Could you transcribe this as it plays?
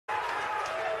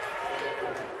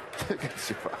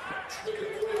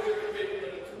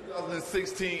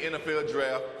2016 NFL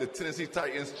Draft, the Tennessee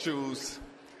Titans choose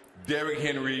Derrick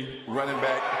Henry, running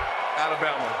back,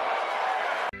 Alabama.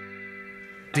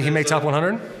 Did he make top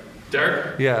 100?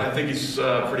 Derrick? Yeah. I think he's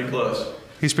pretty close.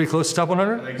 He's pretty close to top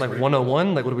 100? Like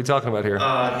 101? Like what are we talking about here?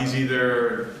 He's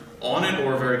either on it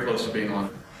or very close to being on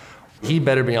it. He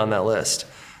better be on that list.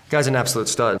 Guy's an absolute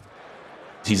stud.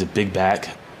 He's a big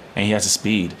back, and he has the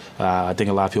speed. I think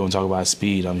a lot of people don't talk about his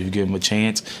speed. If you give him a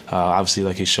chance, obviously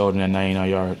like he showed in that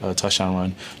 99-yard touchdown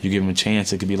run, you give him a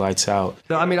chance, it could be lights out.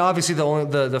 I mean, obviously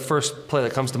the first play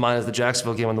that comes to mind is the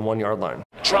Jacksonville game on the 1-yard line.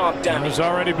 There's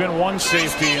already been one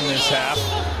safety in this half.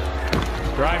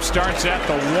 Drive starts at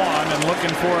the 1 and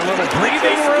looking for a little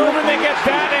breathing room, and they get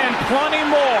that and plenty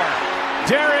more.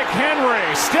 Derrick Henry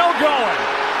still going.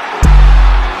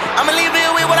 I'ma leave it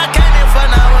with what I came in for,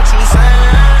 now what you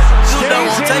saying? You don't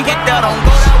want to take it down, don't go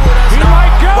down with us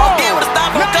now. Walk in with a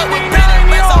stop and cut with pen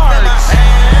and rest off in my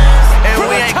hands. And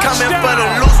we ain't coming for the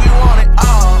loose, we want it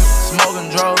all. Smoking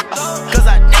drugs, cause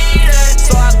I need it.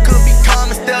 So I could be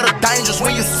calm instead of dangerous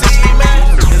when you see me.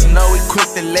 Just know we quick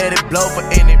to let it blow for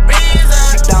any reason.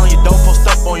 Kick down your door, post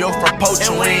up on your front porch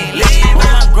and we ain't leaving.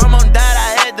 When my grandma died,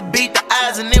 I had to beat the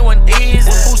eyes and it wasn't easy.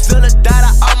 When Zilla died,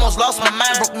 I almost lost my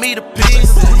mind, broke me to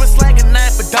pieces. We been slanging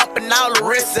knife for dumping all the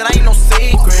risks, it ain't no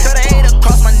secret. Cut a head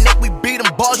across my neck, we beat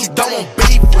them bars you don't want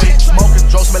beef with. Smoking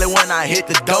drugs, smell it when I hit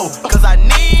the dough, cause I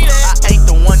need it. I ain't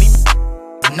the one he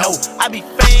no, I be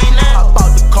fiendin'. I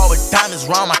bought the car with diamonds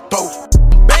round my throat.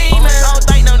 Beamin', I don't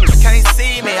think no nigga can't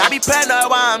see me. I be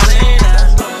paranoid while I'm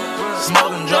leanin'.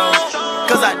 Smoking drugs,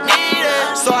 cause I need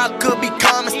it. So I could be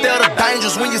calm instead of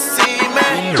dangerous when you see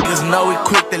me. Niggas know we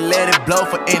quick to let it blow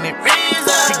for any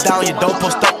reason. Kick down your door,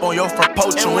 post up on your front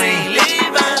porch and we ain't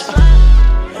leaving.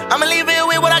 I'ma leave it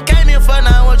with what I came in for,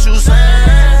 now what you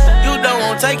saying? You don't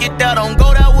want to take it down, don't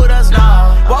go there with us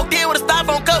now. Walked in with a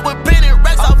styrofoam cup with pen and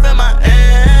racks off in my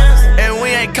hands. And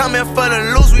we ain't coming for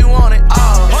the loose, we want it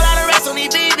all. Whole lot of racks on these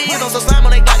BBs, on some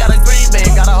Simon, they got a green bag.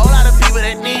 Got a whole lot of people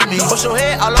that need me. Push your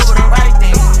head all over the right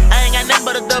thing. I ain't got nothing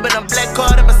but a dub and a black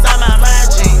card in beside my line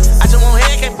jeans. I just want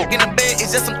head, can't fuck in the bed,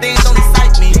 it's just some things don't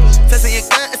excite me. Testing your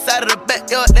gun inside of the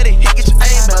backyard, let it hit, get your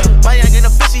aim up. My young and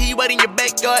official, he wait in your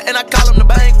backyard, and I call him the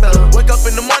bank fella. Wake up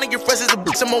in the morning, get fresh as a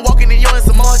bitch, I'ma walk in the yard and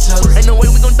some more chucks. Ain't no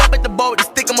way we gon' dump at the boat with the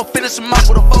stick, I'ma finish him off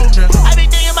with a folder. I be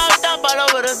thinking about stuff all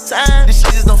over the time, this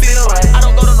shit just don't feel right. I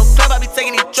don't go to no club, I be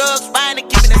taking these drugs, riding and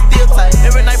keeping it still tight.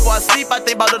 Every night before I sleep, I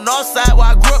think about the north side,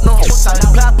 where I grew up, no whole time.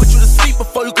 I put you to sleep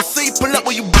before you can see, pull up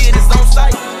where you be in his own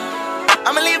sight.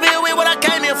 I'ma leave it with what I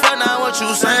came in for, now what you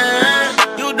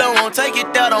saying? You don't want to take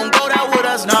it down, don't go down with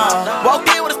us now. Walk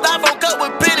in with a styrofoam cup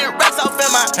with pen and racks off in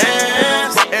my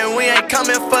hands. And we ain't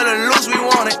coming for the loose, we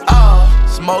want it all.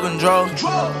 Smoking drugs,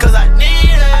 cause I need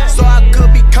it. So I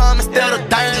could be calm instead of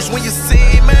dangerous when you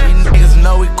see me. Niggas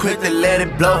know we quick to let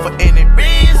it blow for any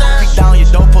reason. Kick down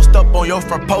your door, post up on your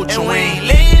front porch and we ain't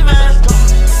leaving.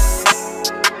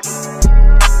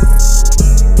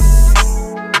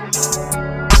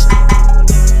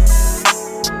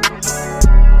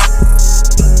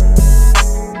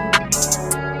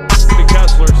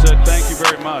 Said thank you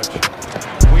very much.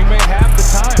 We may have the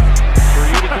time for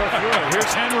you to go through it.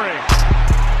 Here's Henry.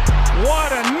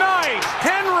 What a night,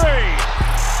 Henry!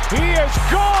 He is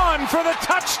gone for the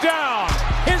touchdown,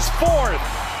 his 4th.